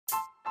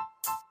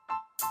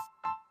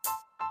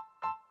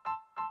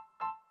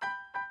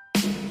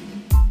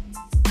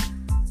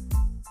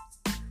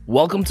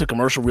Welcome to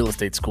Commercial Real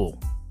Estate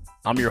School.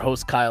 I'm your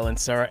host, Kyle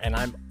Insera, and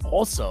I'm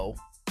also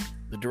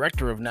the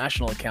Director of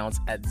National Accounts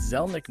at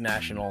Zelnick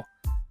National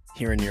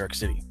here in New York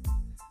City.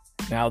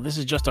 Now, this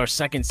is just our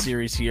second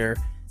series here,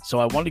 so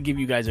I want to give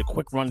you guys a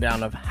quick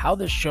rundown of how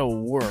this show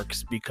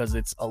works because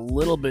it's a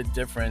little bit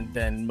different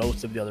than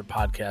most of the other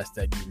podcasts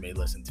that you may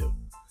listen to.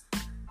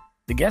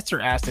 The guests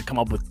are asked to come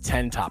up with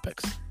 10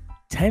 topics,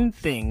 10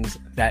 things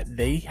that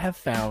they have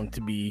found to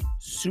be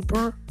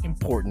super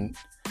important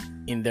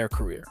in their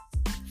career,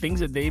 things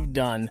that they've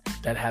done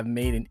that have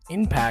made an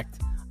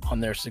impact on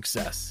their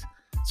success.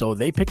 So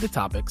they pick the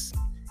topics.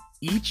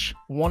 Each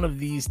one of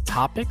these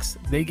topics,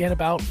 they get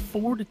about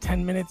 4 to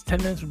 10 minutes.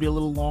 10 minutes would be a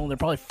little long. They're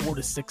probably 4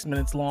 to 6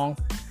 minutes long.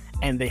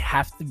 And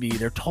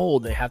they're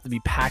told they have to be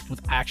packed with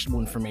actionable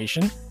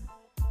information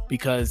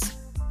because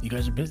you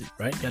guys are busy,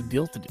 right? You got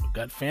deals to do,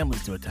 got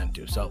families to attend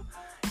to. So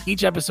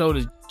each episode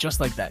is just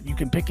like that. You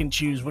can pick and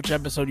choose which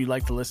episode you'd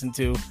like to listen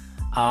to.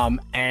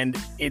 And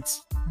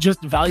it's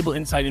just valuable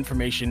inside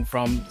information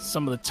from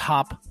some of the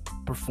top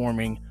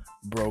performing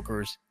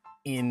brokers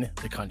in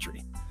the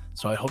country.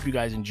 So I hope you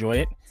guys enjoy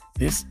it.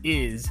 This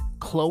is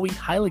Chloe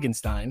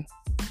Heiligenstein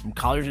from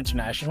Colliers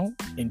International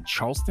in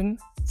Charleston,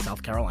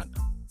 South Carolina.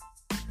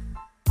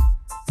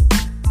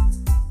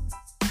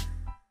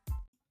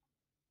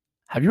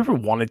 Have you ever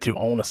wanted to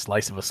own a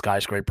slice of a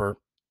skyscraper,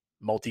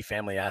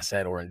 multifamily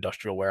asset, or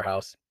industrial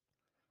warehouse?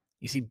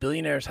 You see,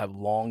 billionaires have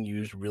long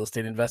used real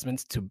estate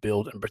investments to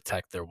build and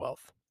protect their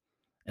wealth.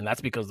 And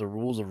that's because the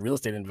rules of real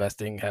estate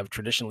investing have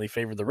traditionally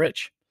favored the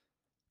rich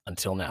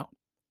until now.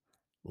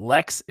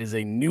 Lex is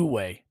a new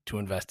way to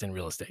invest in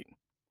real estate.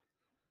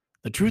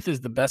 The truth is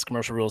the best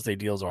commercial real estate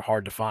deals are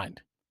hard to find.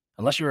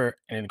 Unless you're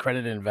an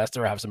accredited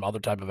investor or have some other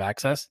type of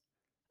access.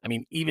 I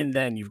mean, even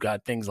then you've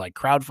got things like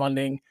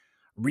crowdfunding,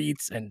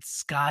 REITs, and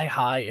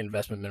sky-high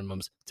investment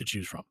minimums to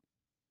choose from.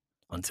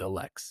 Until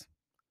Lex.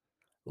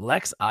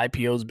 Lex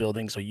IPOs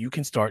buildings so you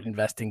can start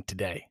investing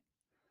today.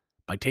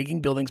 By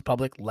taking buildings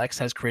public, Lex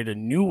has created a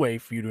new way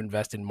for you to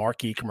invest in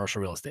marquee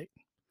commercial real estate.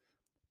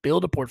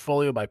 Build a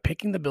portfolio by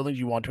picking the buildings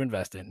you want to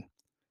invest in.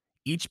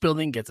 Each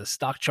building gets a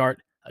stock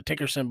chart, a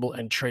ticker symbol,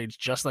 and trades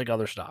just like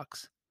other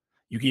stocks.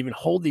 You can even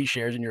hold these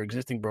shares in your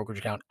existing brokerage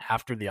account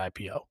after the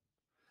IPO.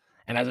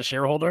 And as a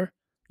shareholder,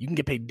 you can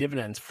get paid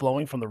dividends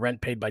flowing from the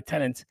rent paid by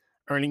tenants,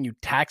 earning you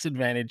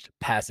tax-advantaged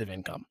passive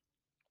income.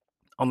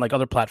 Unlike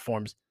other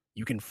platforms,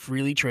 you can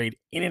freely trade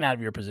in and out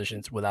of your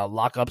positions without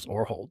lockups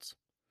or holds.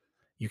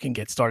 You can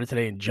get started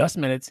today in just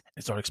minutes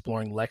and start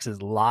exploring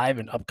Lex's live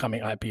and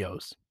upcoming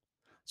IPOs.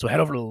 So head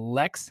over to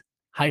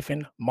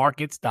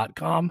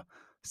lex-markets.com,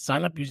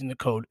 sign up using the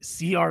code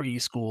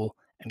CRESchool,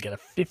 and get a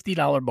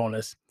 $50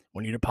 bonus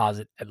when you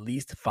deposit at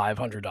least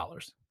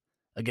 $500.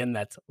 Again,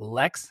 that's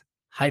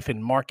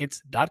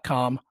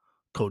lex-markets.com,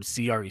 code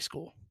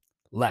CRESchool.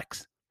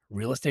 Lex,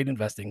 real estate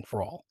investing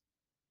for all.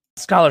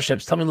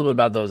 Scholarships, tell me a little bit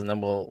about those, and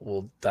then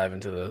we'll dive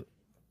into the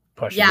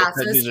question. Yeah,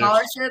 so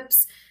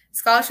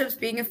scholarships,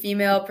 being a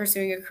female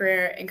pursuing a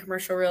career in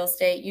commercial real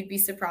estate, you'd be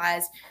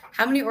surprised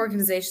how many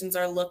organizations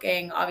are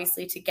looking,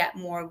 obviously, to get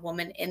more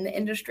women in the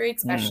industry,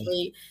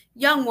 especially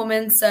young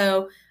women.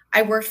 So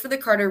I worked for the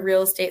Carter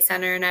Real Estate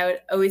Center, and I would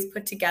always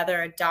put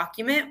together a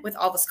document with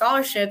all the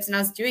scholarships, and I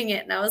was doing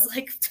it, and I was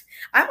like,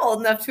 I'm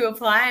old enough to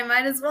apply. I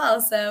might as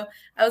well. So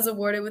I was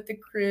awarded with the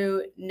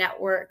Crew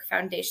Network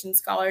Foundation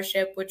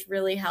Scholarship, which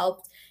really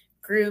helped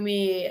grew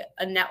me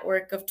a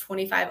network of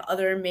 25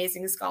 other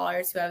amazing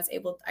scholars who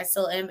I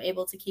still am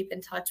able to keep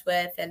in touch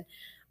with. And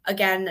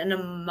again, in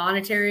a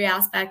monetary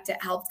aspect, it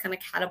helped kind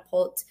of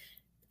catapult.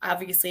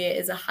 Obviously, it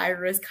is a high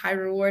risk, high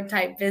reward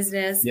type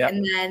business. Yep.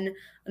 And then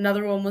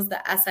another one was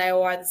the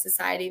SIOR, the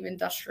Society of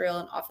Industrial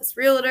and Office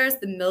Realtors,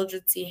 the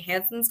Mildred C.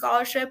 Hansen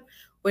Scholarship,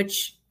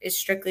 which is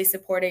strictly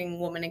supporting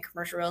women in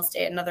commercial real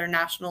estate, another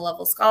national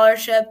level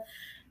scholarship.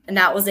 And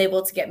that was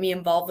able to get me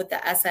involved with the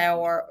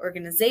SIOR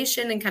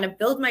organization and kind of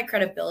build my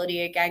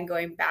credibility, again,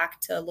 going back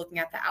to looking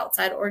at the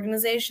outside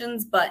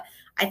organizations. But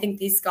I think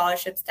these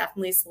scholarships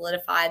definitely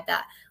solidified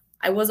that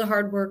I was a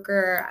hard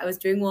worker. I was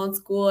doing well in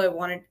school. I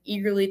wanted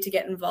eagerly to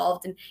get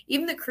involved. And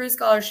even the Crew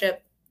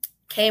Scholarship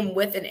came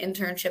with an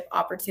internship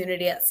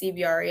opportunity at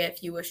CBRE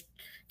if you wish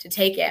to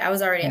take it. I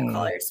was already at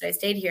Colliers, so I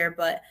stayed here.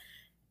 But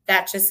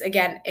that just,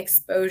 again,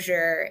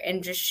 exposure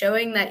and just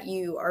showing that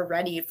you are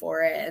ready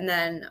for it. And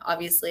then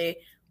obviously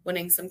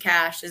winning some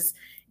cash is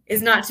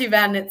not too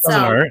bad in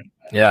itself. Doesn't hurt.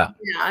 Yeah.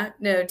 Yeah,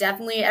 no,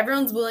 definitely.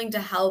 Everyone's willing to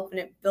help, and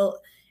it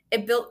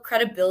built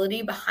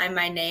credibility behind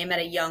my name at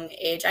a young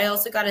age. I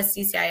also got a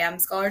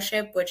CCIM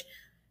scholarship, which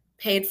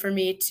paid for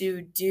me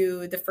to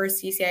do the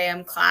first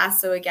CCIM class.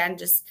 So again,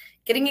 just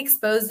getting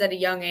exposed at a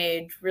young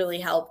age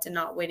really helped, and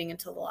not waiting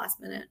until the last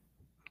minute.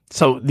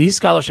 So these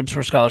scholarships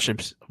were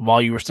scholarships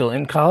while you were still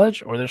in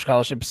college, or they're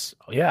scholarships?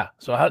 Yeah.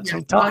 So how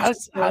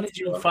did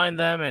you find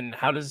them, and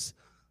how does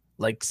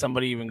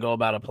somebody even go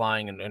about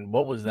applying, and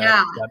what was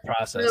that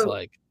process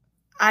like?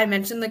 I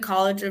mentioned the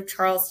College of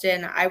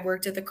Charleston. I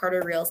worked at the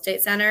Carter Real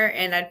Estate Center,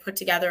 and I'd put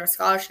together a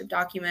scholarship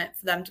document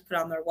for them to put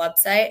on their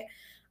website.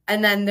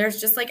 And then there's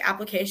just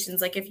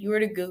applications. If you were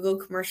to Google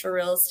commercial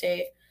real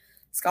estate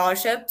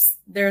scholarships.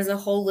 There's a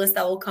whole list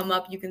that will come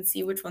up. You can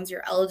see which ones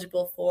you're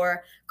eligible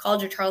for.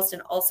 College of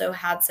Charleston also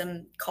had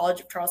some College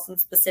of Charleston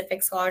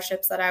specific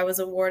scholarships that I was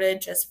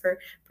awarded just for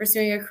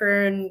pursuing a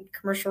career in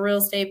commercial real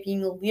estate,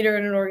 being a leader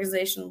in an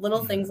organization,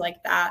 little things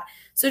like that.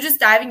 So just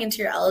diving into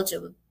your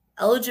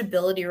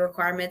eligibility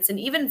requirements. And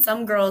even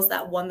some girls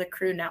that won the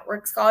Crew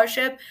Network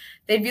scholarship,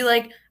 they'd be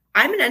like,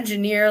 I'm an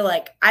engineer.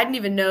 Like, I didn't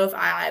even know if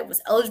I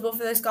was eligible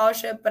for the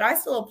scholarship, but I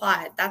still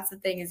applied. That's the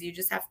thing, is you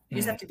just have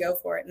to go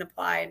for it and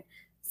apply and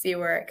see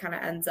where it kind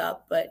of ends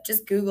up. But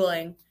just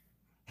Googling.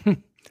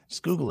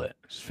 Just Google it.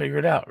 Just figure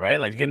it out,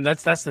 right? Like, again,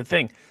 that's the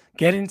thing.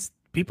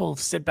 People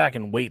sit back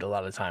and wait a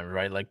lot of times,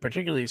 right? Like,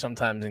 particularly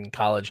sometimes in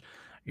college,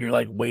 you're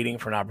like waiting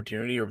for an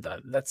opportunity, or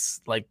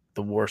that's like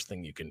the worst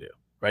thing you can do,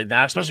 right?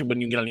 Now, especially when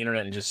you get on the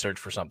internet and just search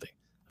for something,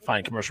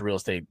 find commercial real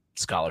estate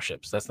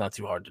scholarships. That's not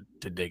too hard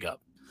to dig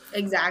up.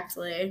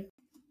 Exactly.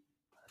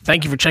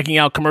 Thank you for checking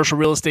out Commercial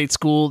Real Estate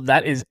School.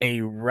 That is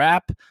a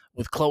wrap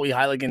with Chloe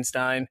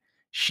Heiligenstein.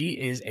 She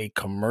is a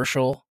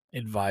commercial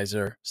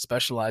advisor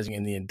specializing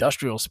in the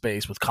industrial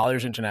space with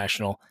Colliers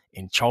International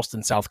in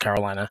Charleston, South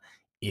Carolina.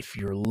 If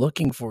you're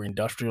looking for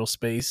industrial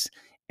space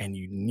and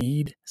you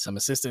need some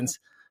assistance,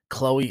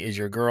 Chloe is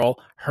your girl.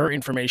 Her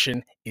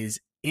information is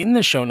in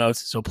the show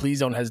notes, so please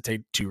don't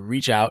hesitate to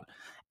reach out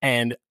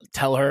and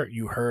tell her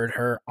you heard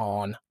her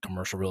on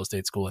Commercial Real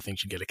Estate School. I think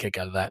she'd get a kick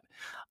out of that.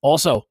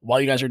 Also, while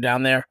you guys are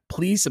down there,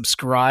 please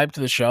subscribe to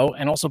the show.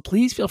 And also,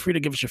 please feel free to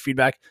give us your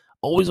feedback.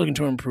 Always looking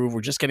to improve.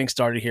 We're just getting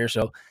started here,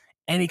 so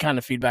any kind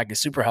of feedback is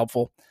super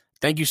helpful.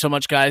 Thank you so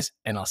much, guys,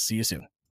 and I'll see you soon.